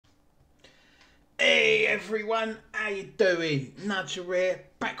everyone, how you doing? Nudger here,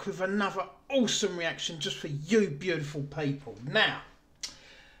 back with another awesome reaction just for you beautiful people. Now,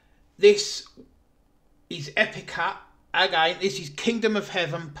 this is Epica. Again, this is Kingdom of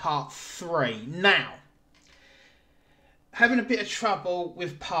Heaven Part 3. Now, having a bit of trouble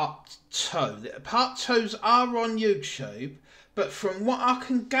with Part 2. Part 2s are on YouTube, but from what I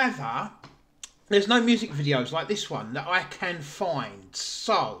can gather, there's no music videos like this one that I can find.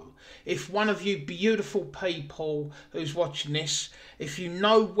 So, if one of you beautiful people who's watching this, if you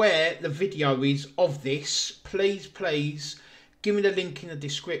know where the video is of this, please give me the link in the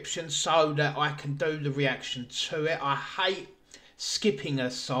description so that I can do the reaction to it. I hate skipping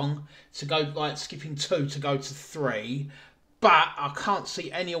a song to go, like skipping 2 to go to 3, but I can't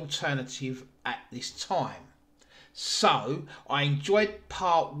see any alternative at this time. So, I enjoyed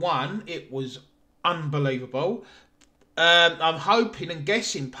part 1. It was unbelievable. I'm hoping and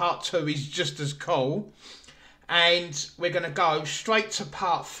guessing part 2 is just as cool, and we're going to go straight to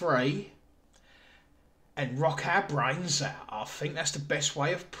part 3 and rock our brains out. I think that's the best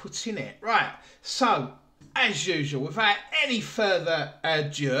way of putting it. Right, so as usual, without any further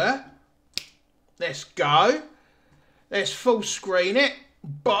ado, let's go. Let's full screen it.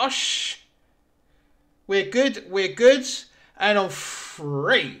 Bosh. We're good, and on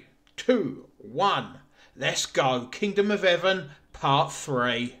 3, 2, 1, let's go. Kingdom of Heaven, Part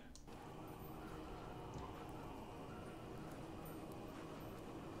 3.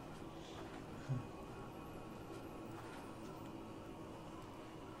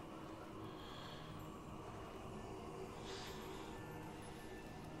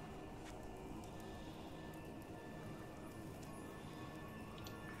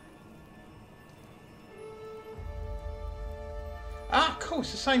 Ah, cool,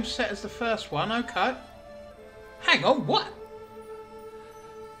 it's the same set as the first one, okay. Hang on, what?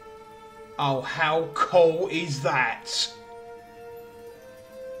 Oh, how cool is that?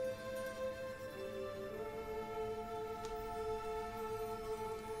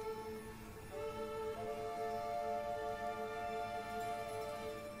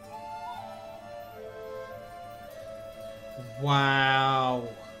 Wow.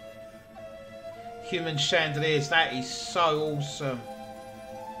 Human chandeliers, that is so awesome.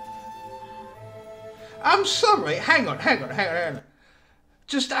 I'm sorry, hang on.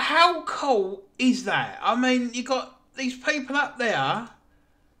 Just how cool is that? I mean, you got these people up there.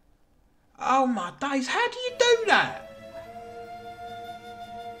 Oh my days, how do you do that?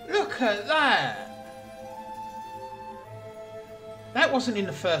 Look at that. That wasn't in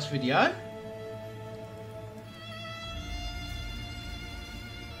the first video.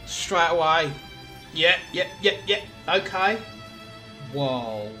 Straight away. Yeah, okay.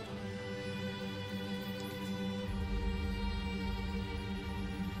 Whoa.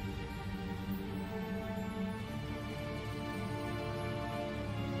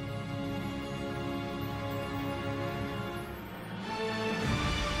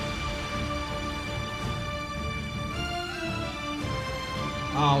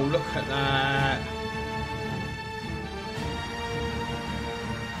 Oh, look at that.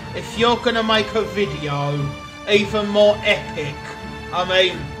 If you're gonna make a video even more epic, I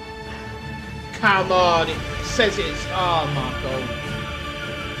mean, come on, it says it's, oh my god.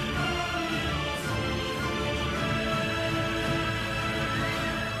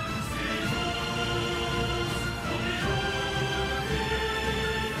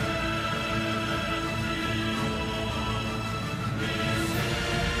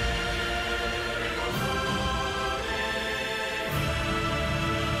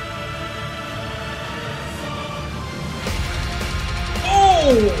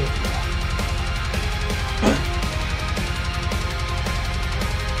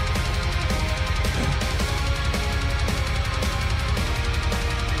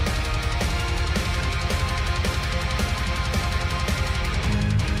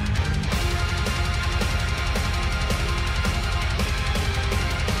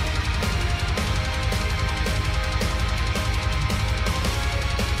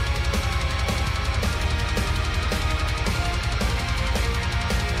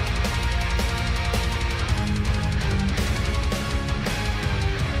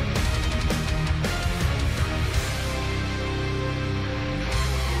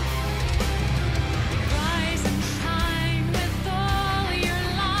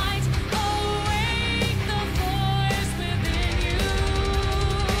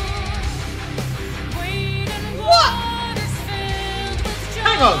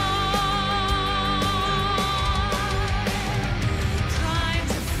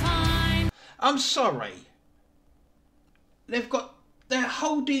 I'm sorry. They're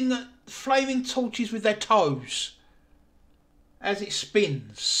holding flaming torches with their toes as it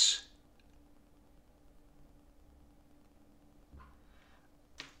spins.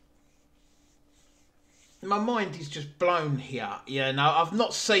 My mind is just blown here. Yeah, no, I've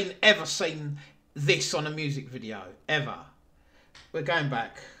not ever seen this on a music video, ever. We're going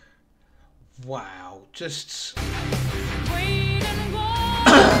back. Wow, just...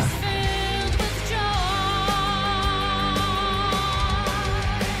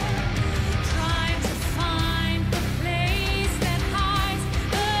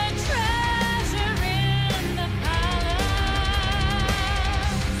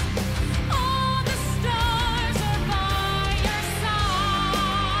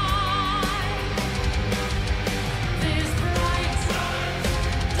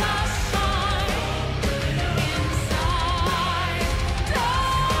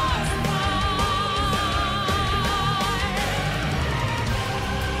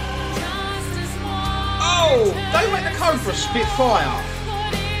 Don't make the Cobra spit fire.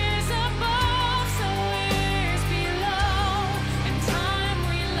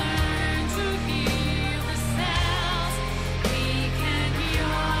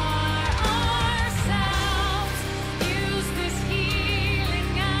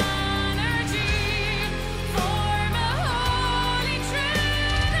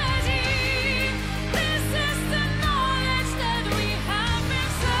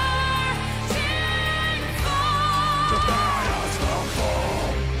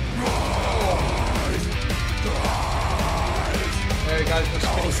 Goes the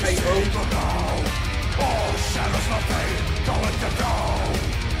spinning cable. All shadows of fate going to go.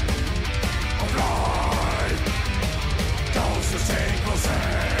 Alive. Those who sing will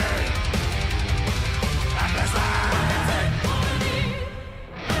sing. And there's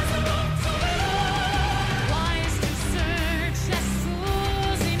wise to search as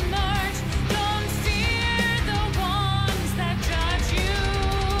fools emerge. Don't fear the ones that judge you.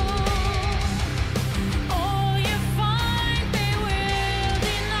 All you find they will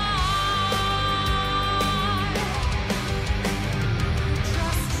deny.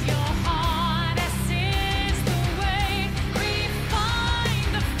 Trust your heart as is the way. Refine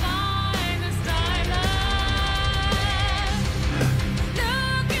the finest diamond.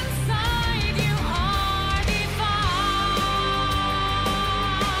 Look inside, you are divine.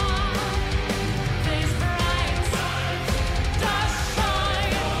 This bright does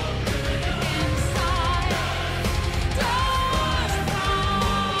shine inside. Does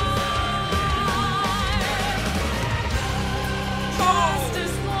just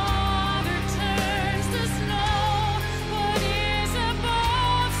as water turns to snow, what is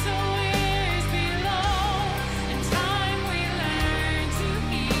above, so is below. In time we learn to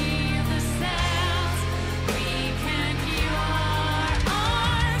heal the sounds. We can cure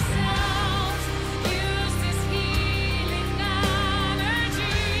ourselves. Use this healing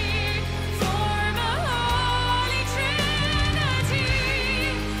energy. Form a holy trinity.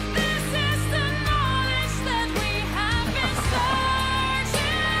 This is the knowledge that we have been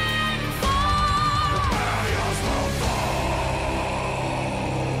searching for. Barriers will fall.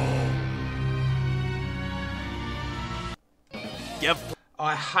 Yep.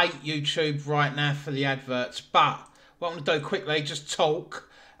 I hate YouTube right now for the adverts, but what I'm going to do quickly, just talk.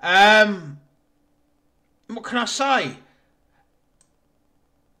 What can I say?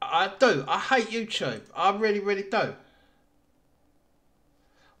 I do. I hate YouTube. I really, really do.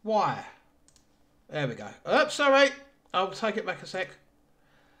 Why? There we go. Oh, sorry. I'll take it back a sec.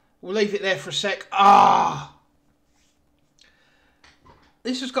 We'll leave it there for a sec. Ah!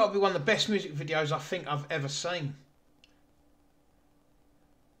 This has got to be one of the best music videos I think I've ever seen.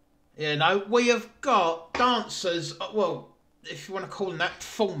 You know, we have got dancers, well, if you want to call them that,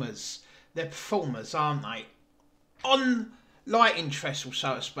 performers. They're performers, aren't they? On lighting trestle,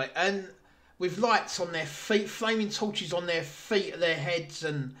 so to speak, and with lights on their feet, flaming torches on their feet, their heads,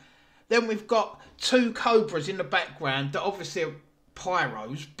 and then we've got two cobras in the background that obviously are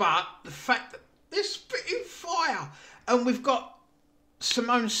pyros, but the fact that they're spitting fire, and we've got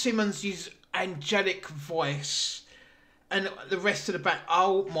Simone Simmons' angelic voice, and the rest of the back.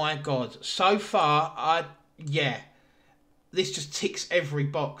 Oh my god! So far, yeah, this just ticks every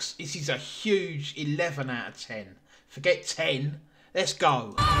box. This is a huge 11 out of 10. Forget 10. Let's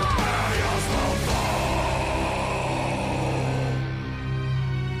go.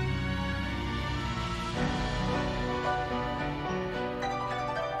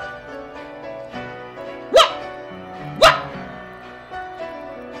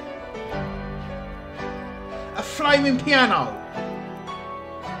 A flaming piano.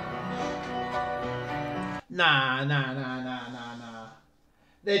 Nah.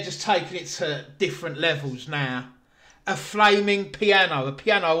 they're just taking it to different levels now. A flaming piano, a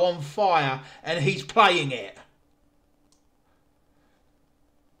piano on fire, and he's playing it.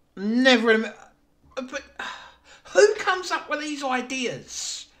 Never... But who comes up with these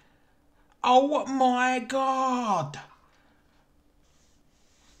ideas? Oh my God.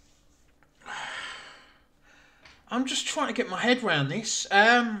 I'm just trying to get my head around this.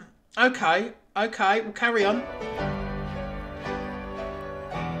 Okay, we'll carry on.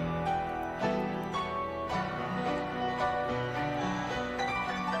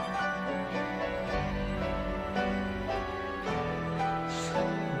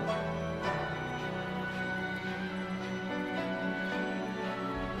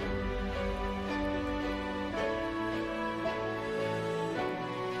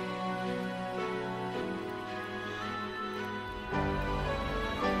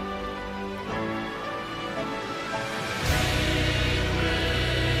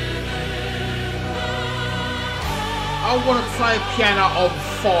 I want to play a piano on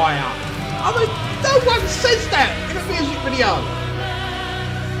fire. I mean, no one says that in a music video.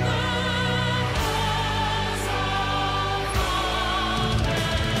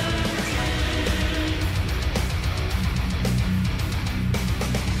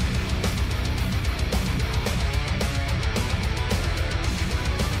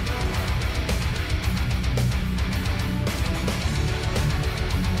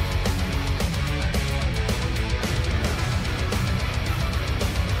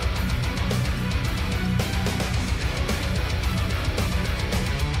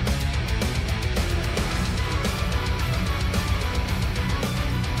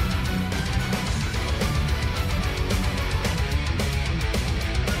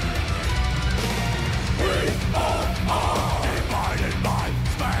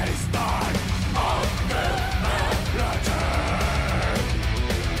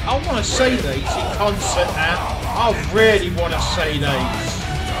 I want to see these in concert now. I really want to see these.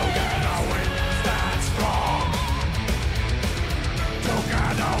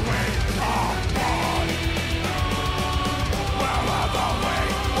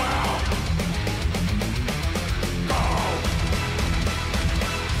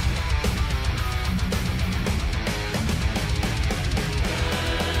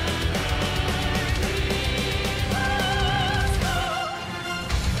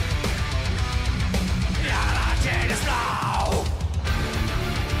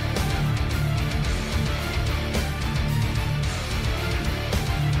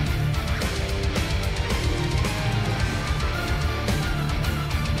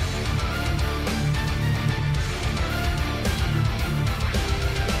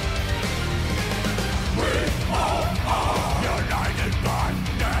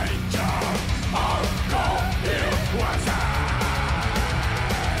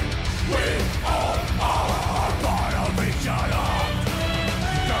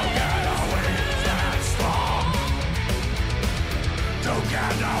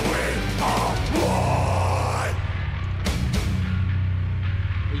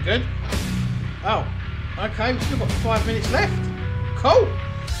 You good? Oh, okay, we've still got 5 minutes left. Cool.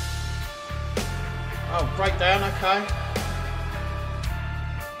 Oh, breakdown, okay.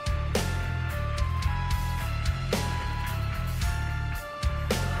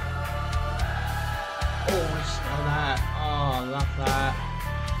 Oh, listen to that. Oh, I love that.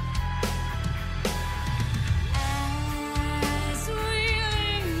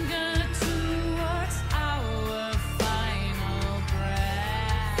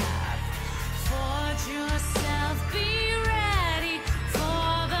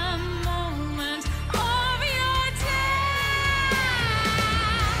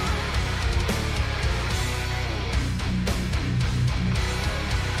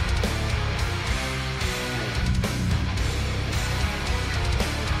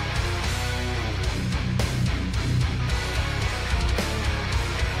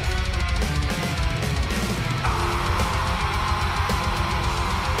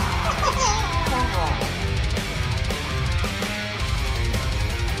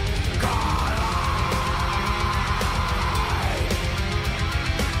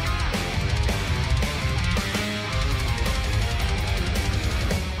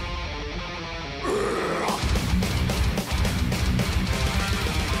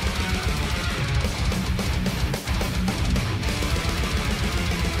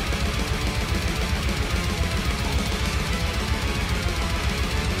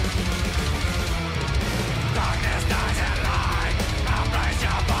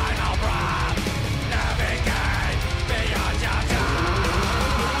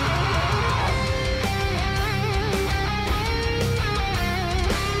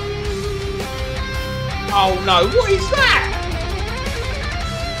 Oh no, what is that?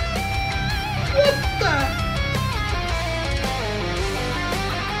 What the?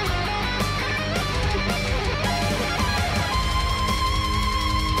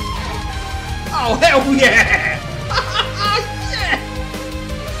 Oh hell yeah!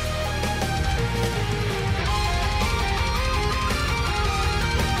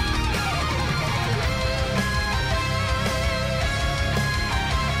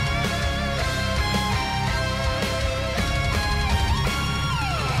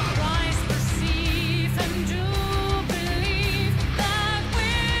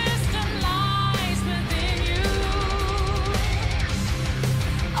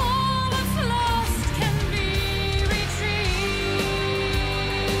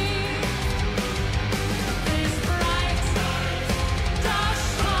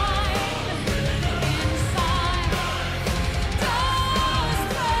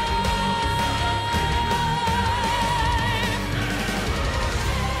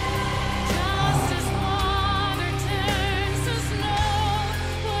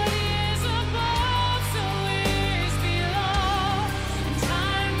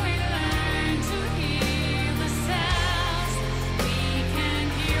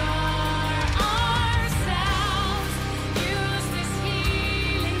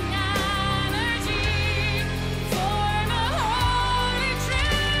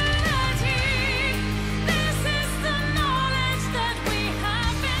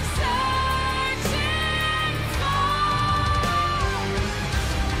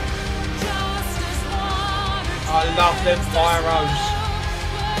 I love them pyros.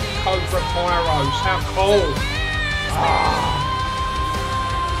 Cobra pyros, how cool. Ah.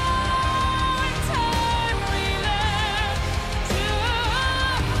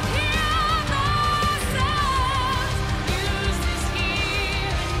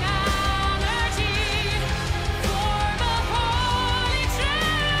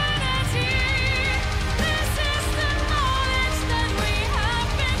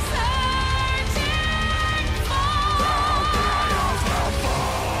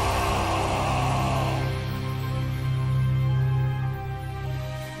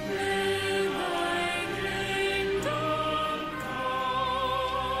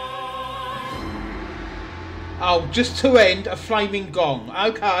 Oh, just to end, a flaming gong.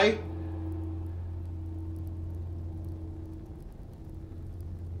 Okay.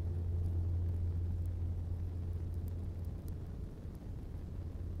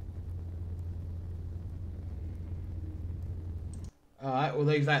 Alright, we'll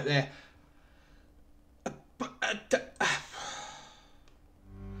leave that there.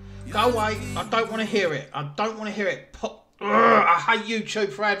 Go away. I don't want to hear it. I don't want to hear it. I hate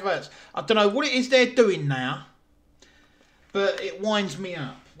YouTube for adverts. I don't know what it is they're doing now, but it winds me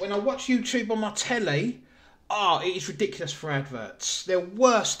up. When I watch YouTube on my telly, it is ridiculous for adverts. They're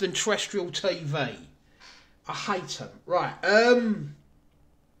worse than terrestrial TV. I hate them. Right,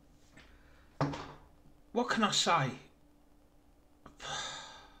 what can I say?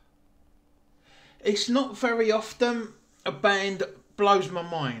 It's not very often a band blows my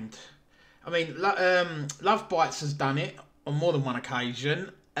mind. I mean, Love Bites has done it on more than one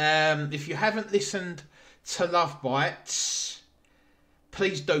occasion. If you haven't listened to Love Bites,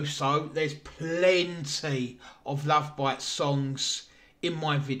 please do so. There's plenty of Love Bites songs in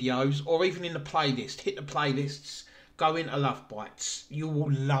my videos, or even in the playlist. Hit the playlists, go into Love Bites. You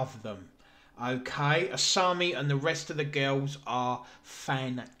will love them. Okay, Asami and the rest of the girls are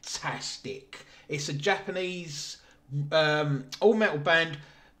fantastic. It's a Japanese all metal band,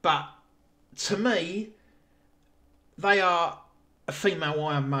 but to me, they are a female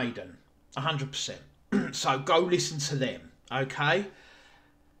Iron Maiden, 100%. So go listen to them, okay?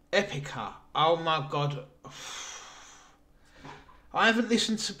 Epica, oh my god. I haven't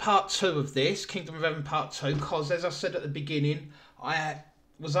listened to part 2 of this, Kingdom of Heaven part 2, because as I said at the beginning, I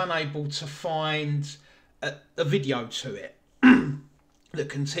was unable to find a video to it that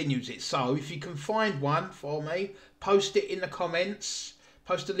continues it. So if you can find one for me, post it in the comments,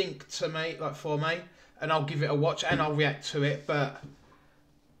 post a link to me, for me, and I'll give it a watch and I'll react to it. But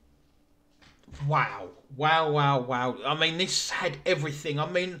wow. I mean, this had everything. I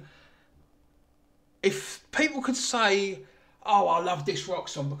mean, if people could say, oh, I love this rock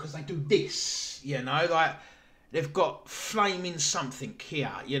song because they do this, you know, like they've got flaming something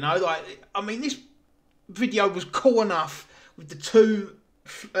here, you know, like, I mean, this video was cool enough with the 2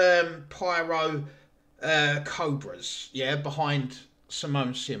 pyro cobras, yeah, behind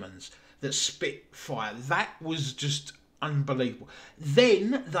Simone Simmons that spit fire. That was just unbelievable.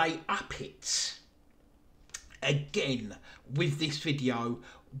 Then they up it again with this video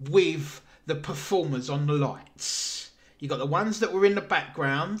with the performers on the lights. You got the ones that were in the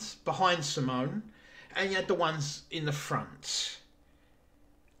background behind Simone, and you had the ones in the front.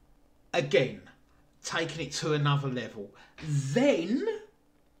 Again, taking it to another level. Then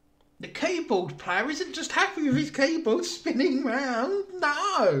the keyboard player isn't just happy with his keyboard spinning round.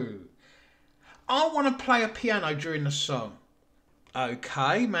 No. I want to play a piano during the song.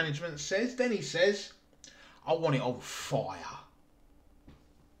 Okay, management says. Then he says, I want it on fire.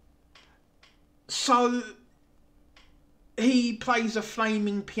 So he plays a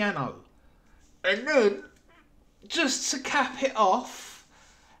flaming piano. And then, just to cap it off,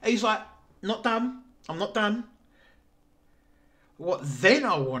 he's like, not done. I'm not done. What then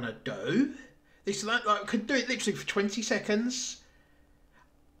I want to do, this like I could do it literally for 20 seconds.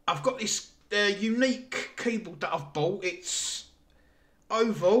 I've got this unique keyboard that I've bought. It's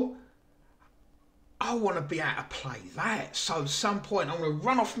oval. I want to be able to play that. So at some point I'm going to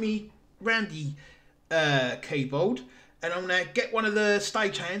run off me Randy keyboard, and I'm going to get one of the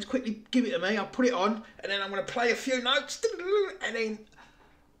stagehands, quickly give it to me, I'll put it on, and then I'm going to play a few notes, and then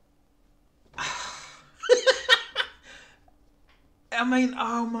I mean,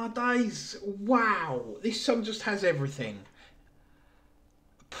 oh my days, wow, this song just has everything.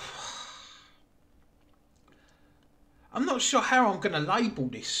 I'm not sure how I'm going to label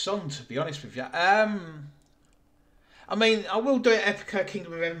this song, to be honest with you. I mean, I will do it Epica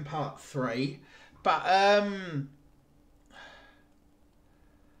Kingdom of Heaven Part 3, but I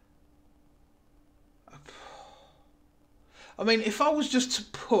mean, if I was just to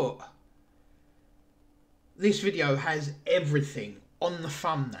put this video has everything on the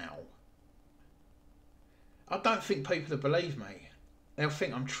thumbnail, I don't think people will believe me. They'll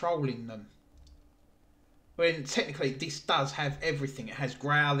think I'm trolling them. When technically this does have everything. It has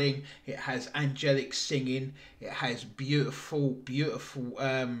growling, it has angelic singing, it has beautiful, beautiful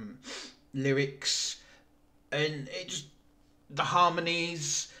lyrics, and it just, the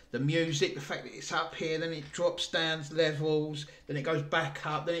harmonies, the music, the fact that it's up here, then it drops down levels, then it goes back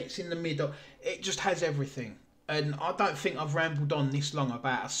up, then it's in the middle. It just has everything. And I don't think I've rambled on this long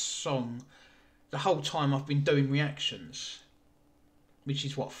about a song the whole time I've been doing reactions, which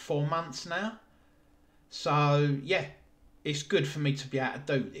is what, 4 months now. So yeah, it's good for me to be able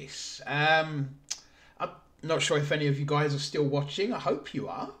to do this. I'm not sure if any of you guys are still watching. I hope you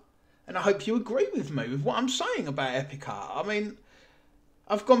are, and I hope you agree with me with what I'm saying about Epica. I mean,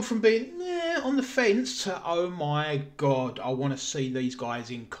 I've gone from being on the fence to, oh my god, I want to see these guys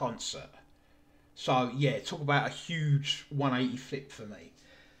in concert. So yeah, talk about a huge 180 flip for me.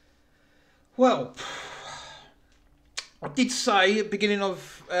 Well, I did say at the beginning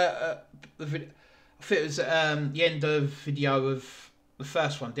of the video, I think it was the end of video of the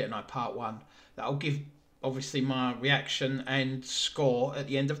first one, didn't I? Part 1. That I'll give obviously my reaction and score at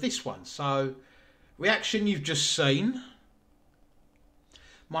the end of this one. So, reaction you've just seen.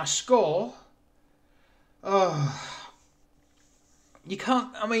 My score. Oh, you can't.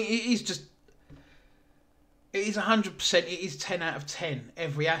 I mean, it is just. It is 100%. It is 10 out of 10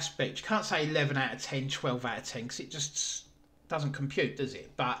 every aspect. You can't say 11 out of 10, 12 out of 10 because it just doesn't compute, does it?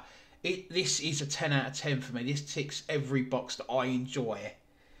 But this is a 10 out of 10 for me. This ticks every box that I enjoy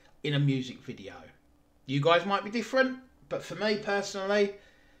in a music video. You guys might be different, but for me personally,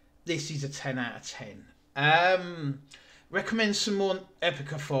 this is a 10 out of 10. Recommend some more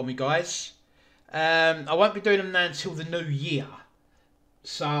Epica for me, guys. I won't be doing them now until the new year,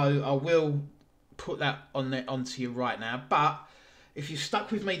 so I will put that on there onto you right now. But if you've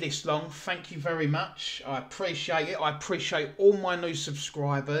stuck with me this long, thank you very much. I appreciate it. I appreciate all my new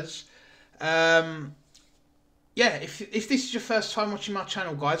subscribers. Yeah, if this is your first time watching my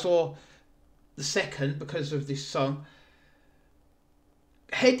channel, guys, or the second because of this song,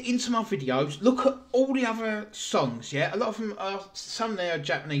 head into my videos, look at all the other songs. Yeah, a lot of them are, some there are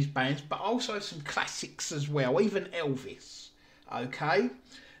Japanese bands, but also some classics as well, even Elvis. Okay,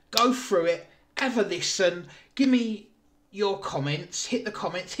 go through it, have a listen, give me your comments, hit the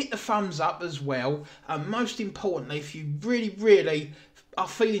comments, hit the thumbs up as well, and most importantly, if you really are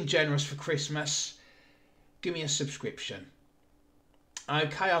feeling generous for Christmas, give me a subscription.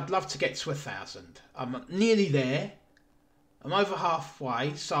 Okay, I'd love to get to 1,000. I'm nearly there. I'm over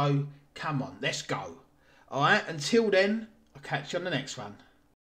halfway, so come on, let's go. Alright, until then, I'll catch you on the next one.